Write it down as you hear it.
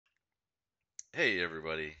Hey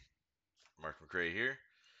everybody, Mark McRae here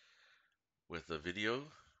with a video.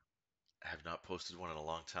 I have not posted one in a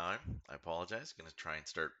long time. I apologize. Going to try and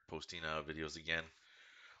start posting videos again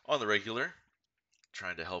on the regular,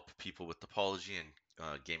 trying to help people with topology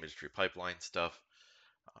and game industry pipeline stuff.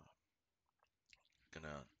 Uh,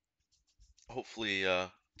 gonna hopefully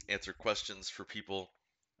answer questions for people.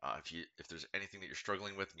 If there's anything that you're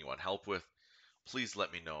struggling with and you want help with, please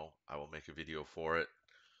let me know. I will make a video for it.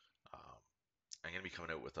 Um, I'm gonna be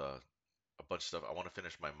coming out with a bunch of stuff. I want to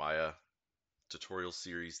finish my Maya tutorial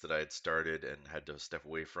series that I had started and had to step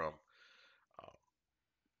away from. Um,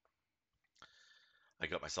 I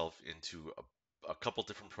got myself into a couple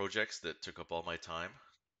different projects that took up all my time.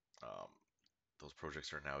 Um, those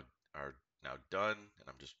projects are now done, and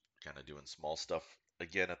I'm just kind of doing small stuff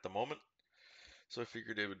again at the moment. So I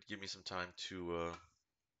figured it would give me some time to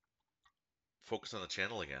focus on the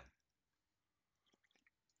channel again.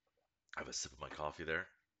 I have a sip of my coffee there.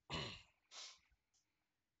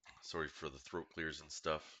 Sorry for the throat clears and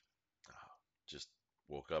stuff. Uh, just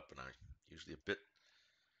woke up and I usually a bit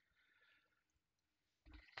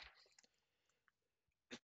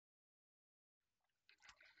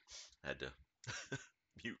had to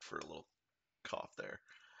mute for a little cough there.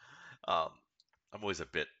 Um, I'm always a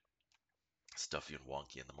bit stuffy and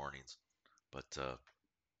wonky in the mornings, but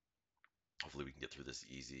hopefully we can get through this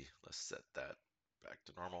easy. Let's set that back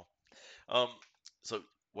to normal. Um, so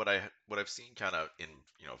what I've seen kind of in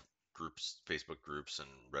groups, Facebook groups and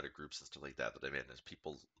Reddit groups and stuff like that I'm in is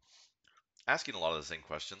people asking a lot of the same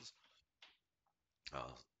questions, uh,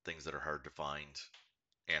 things that are hard to find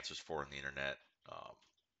answers for on the internet, um,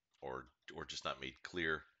 or just not made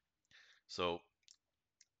clear. So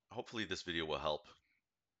hopefully this video will help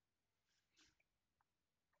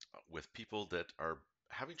with people that are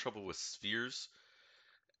having trouble with spheres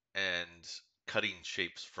and cutting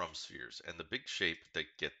shapes from spheres. And the big shape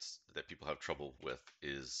that people have trouble with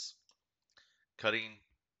is cutting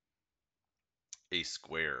a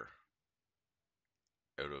square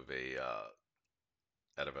out of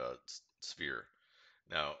a sphere.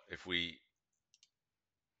 Now, if we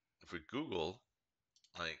Google,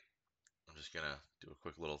 like, I'm just gonna do a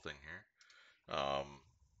quick little thing here.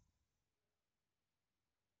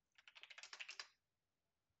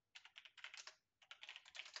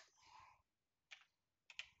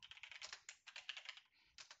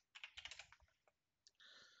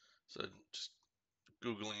 So just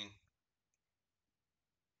Googling.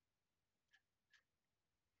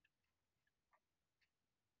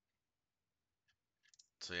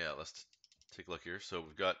 So yeah, let's take a look here. So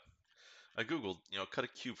I Googled, cut a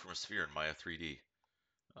cube from a sphere in Maya 3D,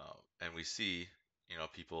 and we see,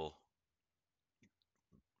 people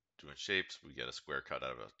doing shapes. We get a square cut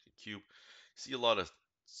out of a cube. See a lot of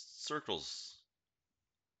circles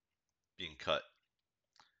being cut,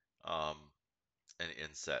 um, and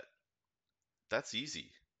inset. That's easy.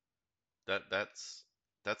 That's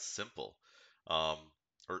simple. Um,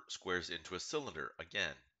 or squares into a cylinder.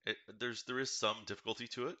 Again, there is some difficulty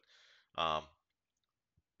to it, um,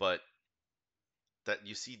 but that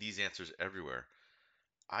you see these answers everywhere.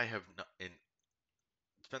 I have not,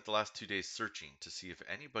 spent the last 2 days searching to see if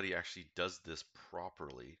anybody actually does this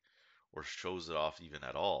properly or shows it off even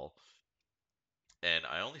at all. And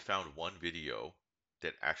I only found one video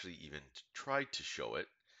that actually even tried to show it.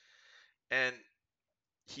 And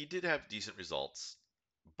he did have decent results,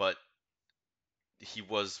 but he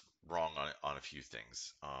was wrong on a few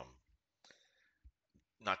things.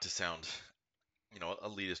 Not to sound,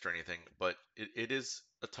 elitist or anything, but it is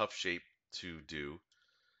a tough shape to do.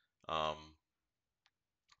 Um,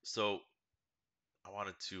 so I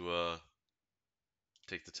wanted to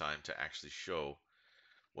take the time to actually show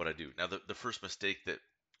what I do. Now, the first mistake that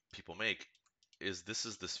people make is this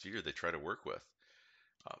is the sphere they try to work with.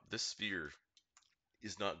 This sphere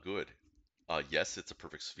is not good. Yes, it's a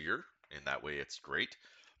perfect sphere. In that way, it's great.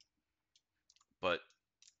 But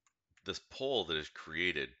this pole that is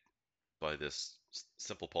created by this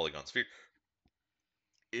simple polygon sphere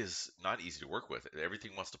is not easy to work with.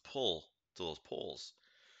 Everything wants to pull to those poles.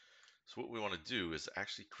 So what we want to do is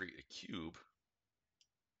actually create a cube,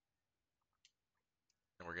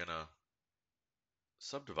 and we're going to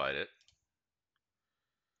subdivide it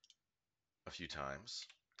a few times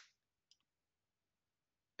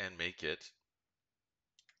and make it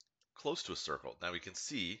close to a circle. Now we can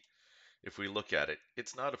see if we look at it,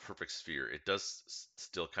 it's not a perfect sphere. It does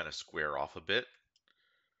still kind of square off a bit,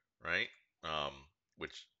 right? Um,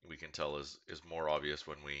 which we can tell is more obvious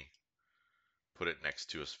when we put it next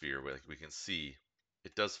to a sphere. We can see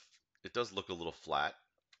it does look a little flat.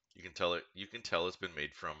 You can tell it's been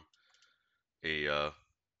made from a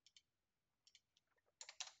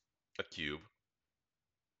cube.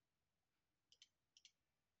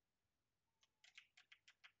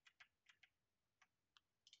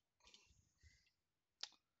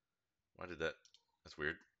 Why did that? That's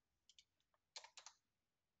weird.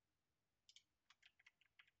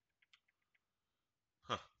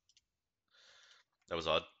 Huh. That was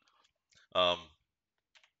odd. Um,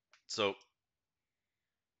 so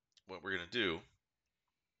what we're gonna do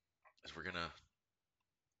is we're gonna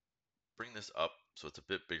bring this up so it's a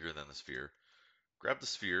bit bigger than the sphere. Grab the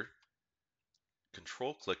sphere,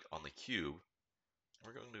 control click on the cube, and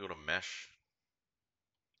we're going to go to mesh,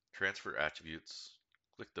 transfer attributes,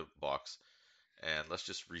 click the box, and let's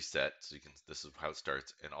just reset so you can, this is how it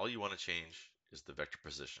starts. And all you want to change is the vector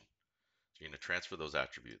position. So you're going to transfer those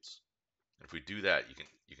attributes. And if we do that,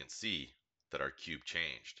 you can see that our cube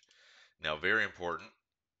changed. Now, very important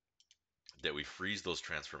that we freeze those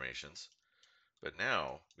transformations. But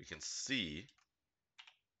now we can see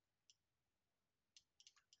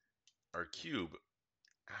our cube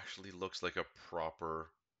actually looks like a proper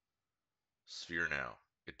sphere now.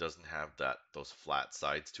 It doesn't have those flat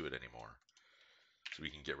sides to it anymore. So we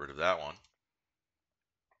can get rid of that one.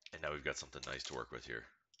 And now we've got something nice to work with here.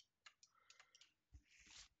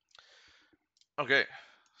 Okay,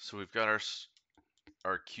 so we've got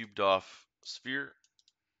our cubed off sphere,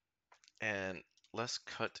 and let's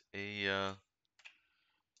cut a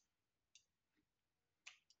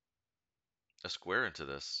square into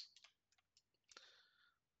this.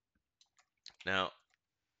 Now,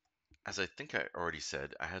 as I think I already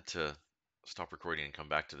said, I had to stop recording and come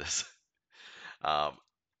back to this. um,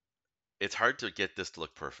 it's hard to get this to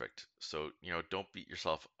look perfect. So, don't beat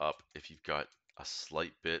yourself up if you've got a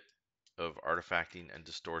slight bit of artifacting and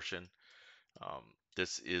distortion.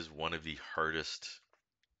 This is one of the hardest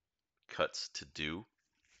cuts to do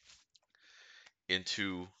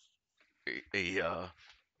into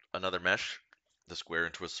another mesh, the square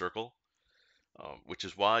into a circle, which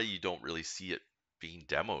is why you don't really see it being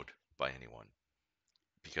demoed by anyone,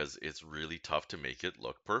 because it's really tough to make it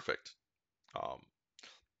look perfect. Um,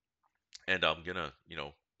 and I'm gonna,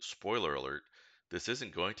 spoiler alert, this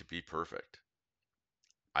isn't going to be perfect.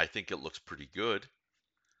 I think it looks pretty good.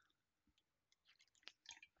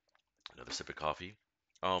 Another sip of coffee.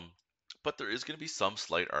 But there is going to be some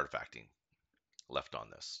slight artifacting left on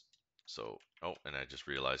this. So, oh, and I just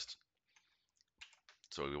realized.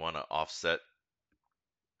 So we want to offset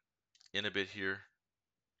in a bit here.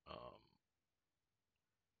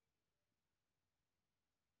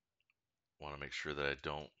 Want to make sure that I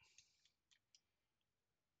don't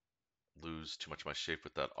lose too much of my shape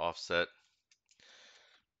with that offset.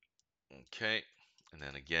 Okay, and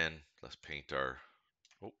then again, let's paint our,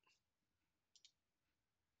 oh,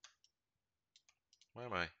 why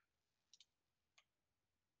am I? I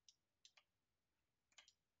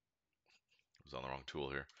was on the wrong tool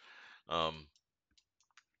here.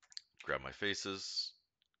 Grab my faces,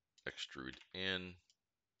 extrude in,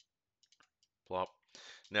 plop.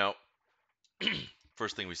 Now,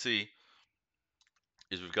 first thing we see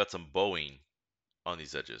is we've got some bowing on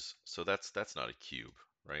these edges. So that's not a cube,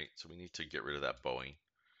 right? So we need to get rid of that bowing.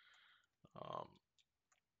 Um,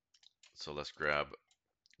 so let's grab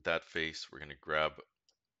that face. We're going to grab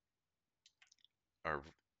our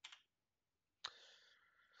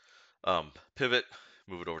pivot,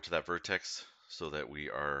 move it over to that vertex so that we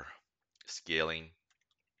are scaling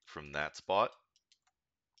from that spot.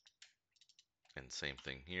 And same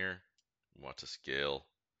thing here. We want to scale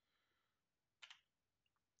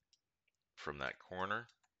from that corner.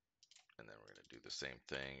 And then we're going to do the same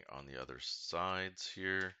thing on the other sides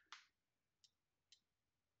here.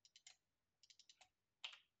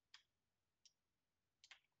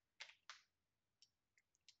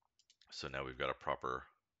 So now we've got a proper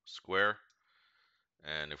square.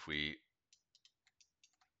 And if we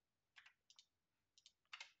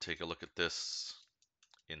take a look at this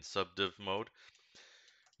in subdiv mode,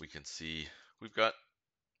 we can see we've got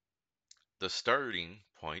the starting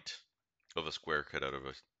point of a square cut out of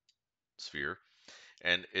a sphere,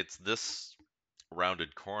 and it's this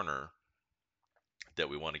rounded corner that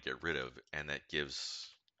we want to get rid of, and that gives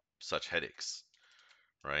such headaches,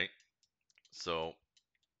 right? So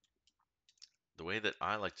the way that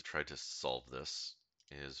I like to try to solve this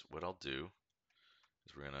is what I'll do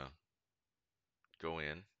is we're gonna go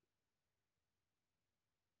in,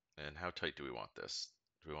 and how tight do we want this?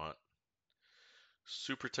 Do we want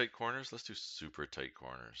super tight corners? Let's do super tight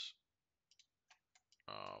corners.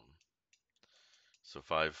 Um, so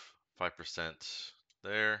 5%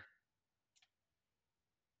 there,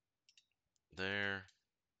 there,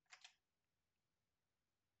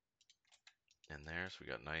 and there. So we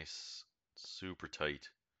got nice, super tight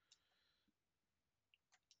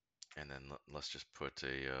And then let's just put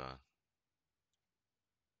a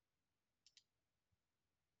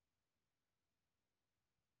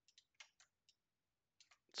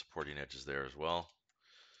supporting edges there as well.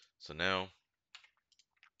 So now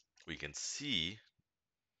we can see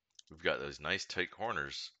we've got those nice tight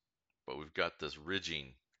corners, but we've got this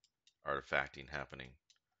ridging artifacting happening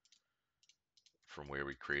from where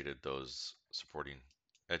we created those supporting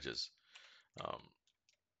edges.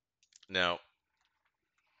 Now,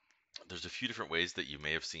 there's a few different ways that you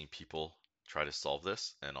may have seen people try to solve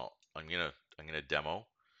this, and I'm gonna demo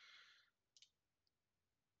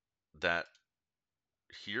that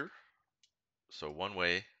here. So one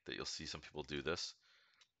way that you'll see some people do this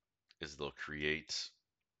is they'll create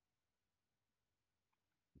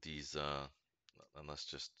these, and let's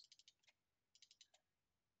just,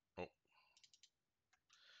 oh,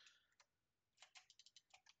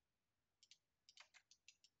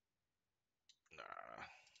 nah.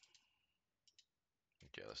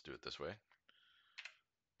 Okay, let's do it this way.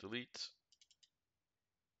 Delete.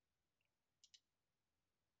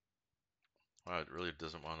 Wow, it really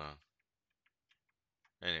doesn't want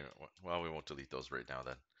to. Anyway, well, we won't delete those right now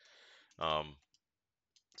then.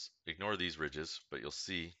 Ignore these ridges, but you'll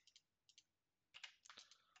see.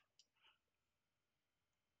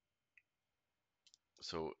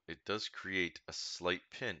 So it does create a slight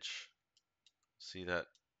pinch. See that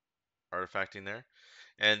artifacting there?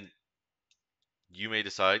 And you may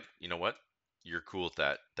decide, you know what? You're cool with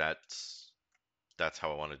that. That's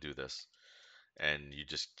how I want to do this. And you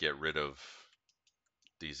just get rid of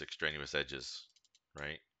these extraneous edges,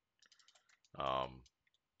 right?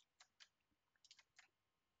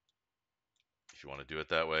 If you want to do it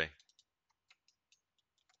that way,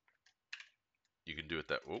 you can do it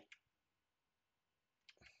that. Oh,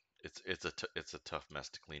 it's a tough mess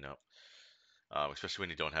to clean up, especially when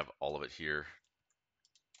you don't have all of it here.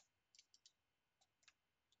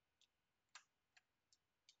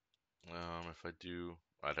 If I do,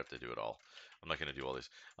 I'd have to do it all. I'm not going to do all these.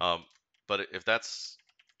 But if that's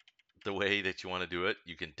the way that you want to do it,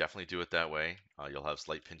 you can definitely do it that way. You'll have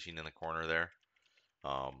slight pinching in the corner there.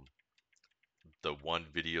 The one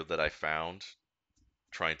video that I found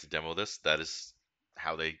trying to demo this, that is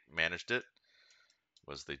how they managed it,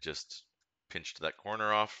 was they just pinched that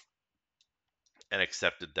corner off and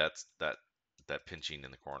accepted that pinching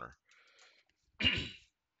in the corner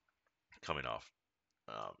coming off.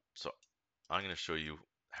 So I'm going to show you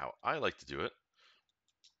how I like to do it,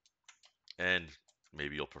 and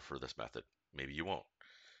maybe you'll prefer this method. Maybe you won't.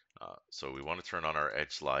 So we want to turn on our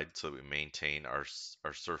edge slide so that we maintain our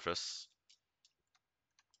surface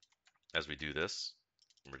as we do this.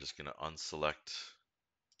 We're just going to unselect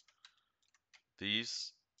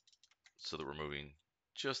these so that we're moving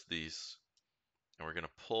just these, and we're going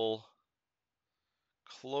to pull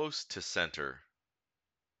close to center,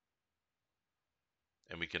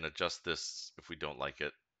 and we can adjust this if we don't like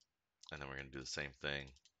it. And then we're going to do the same thing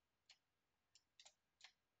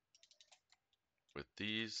with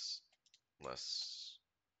these. Let's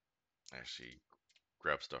actually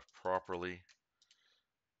grab stuff properly.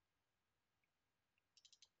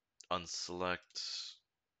 Unselect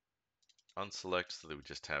so that we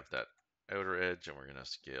just have that outer edge, and we're going to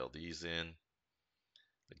scale these in.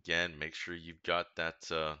 Again, make sure you've got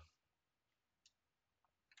that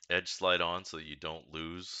edge slide on so that you don't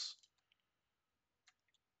lose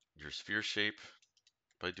your sphere shape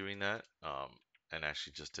by doing that. And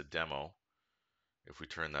actually, just to demo, if we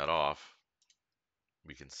turn that off,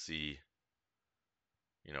 we can see,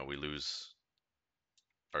 we lose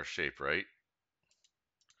our shape, right?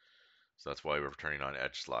 So that's why we're turning on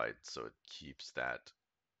edge slide, so it keeps that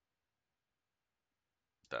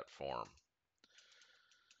form.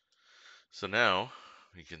 So now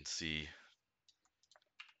we can see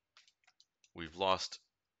we've lost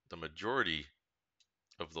the majority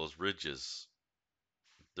of those ridges.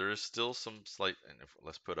 There is still some slight, and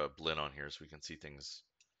let's put a blend on here so we can see things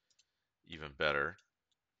even better.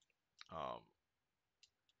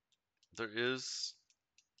 There is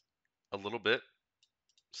a little bit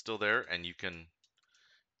still there, and you can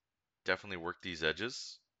definitely work these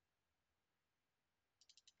edges.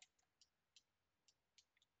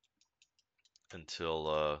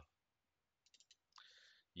 Until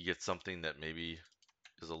you get something that maybe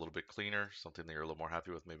is a little bit cleaner, something that you're a little more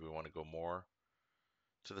happy with. Maybe we want to go more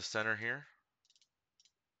to the center here.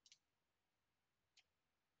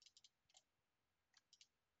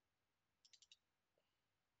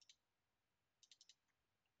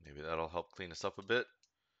 Maybe that'll help clean us up a bit.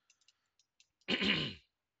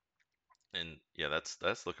 And yeah,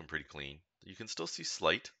 that's looking pretty clean. You can still see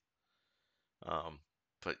slight,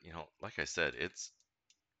 but like I said,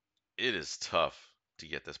 it is tough to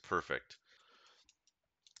get this perfect.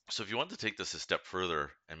 So if you want to take this a step further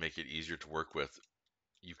and make it easier to work with,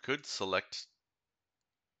 you could select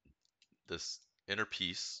this inner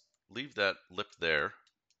piece, leave that lip there,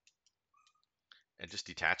 and just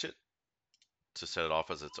detach it to set it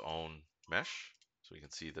off as its own mesh. So you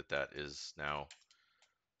can see that that is now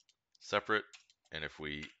separate. And if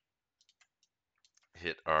we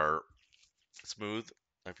hit our smooth,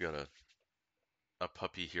 I've got a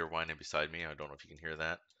puppy here whining beside me. I don't know if you can hear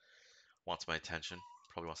that. Wants my attention.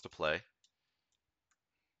 Probably wants to play.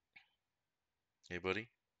 Hey, buddy.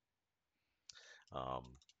 Um,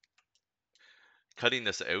 Cutting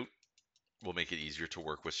this out will make it easier to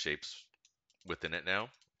work with shapes within it now.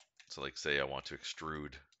 So like say I want to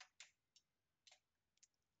extrude.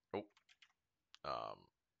 Oh, um,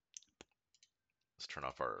 let's turn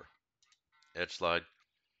off our edge slide.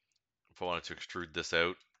 If I wanted to extrude this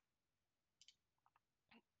out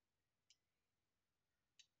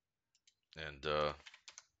and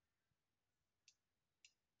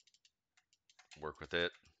work with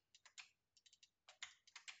it,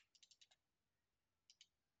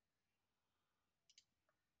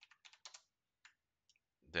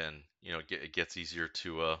 then it gets easier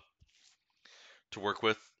to work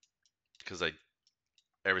with because I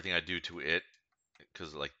everything I do to it,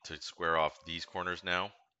 because like to square off these corners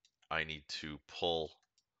now, I need to pull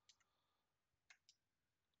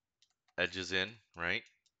edges in, right?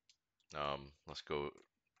 Let's go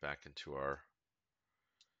back into our,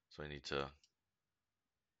 so I need to,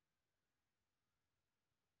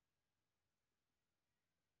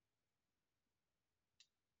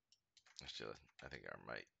 actually, I think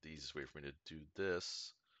the easiest way for me to do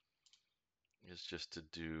this is just to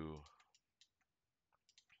do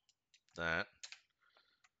that,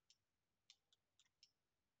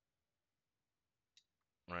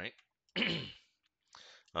 right?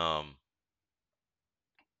 um,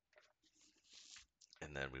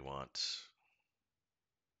 and then we want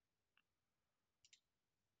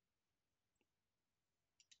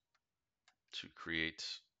to create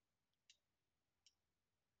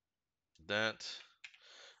that.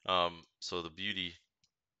 So the beauty,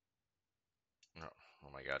 no, oh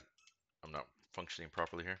my God, I'm not functioning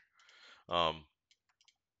properly here.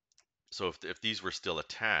 So if these were still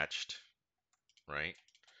attached, right,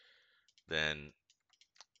 then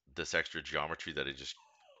this extra geometry that I just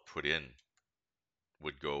put in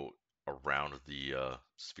would go around the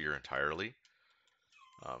sphere entirely.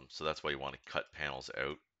 So that's why you want to cut panels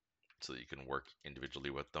out so that you can work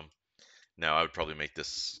individually with them. Now I would probably make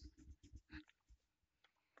this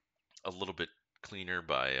a little bit cleaner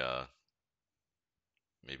by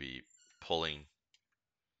maybe pulling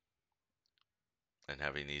and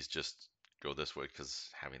having these just go this way, because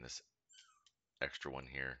having this extra one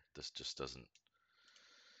here, this just doesn't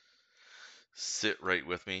sit right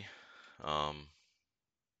with me. I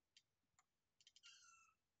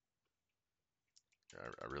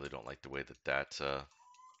really don't like the way that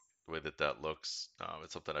looks.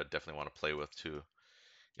 It's something I definitely want to play with to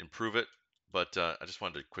improve it. But I just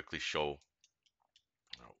wanted to quickly show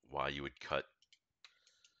why you would cut,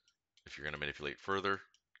 if you're going to manipulate further,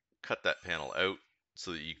 cut that panel out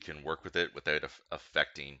so that you can work with it without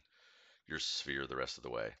affecting your sphere the rest of the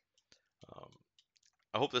way. Um,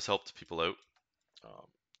 I hope this helped people out. Um,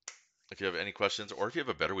 if you have any questions, or if you have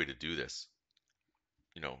a better way to do this,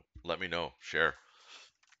 let me know. Share.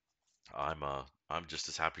 I'm just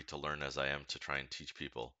as happy to learn as I am to try and teach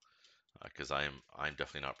people, because I'm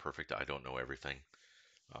definitely not perfect. I don't know everything.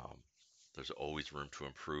 Um, there's always room to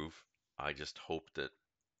improve. I just hope that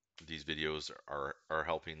these videos are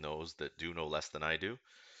helping those that do know less than I do.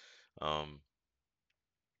 Um,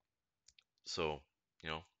 so, you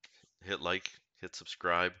know, hit like, hit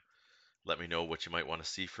subscribe. Let me know what you might want to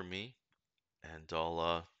see from me, and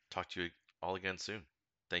I'll talk to you all again soon.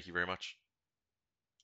 Thank you very much.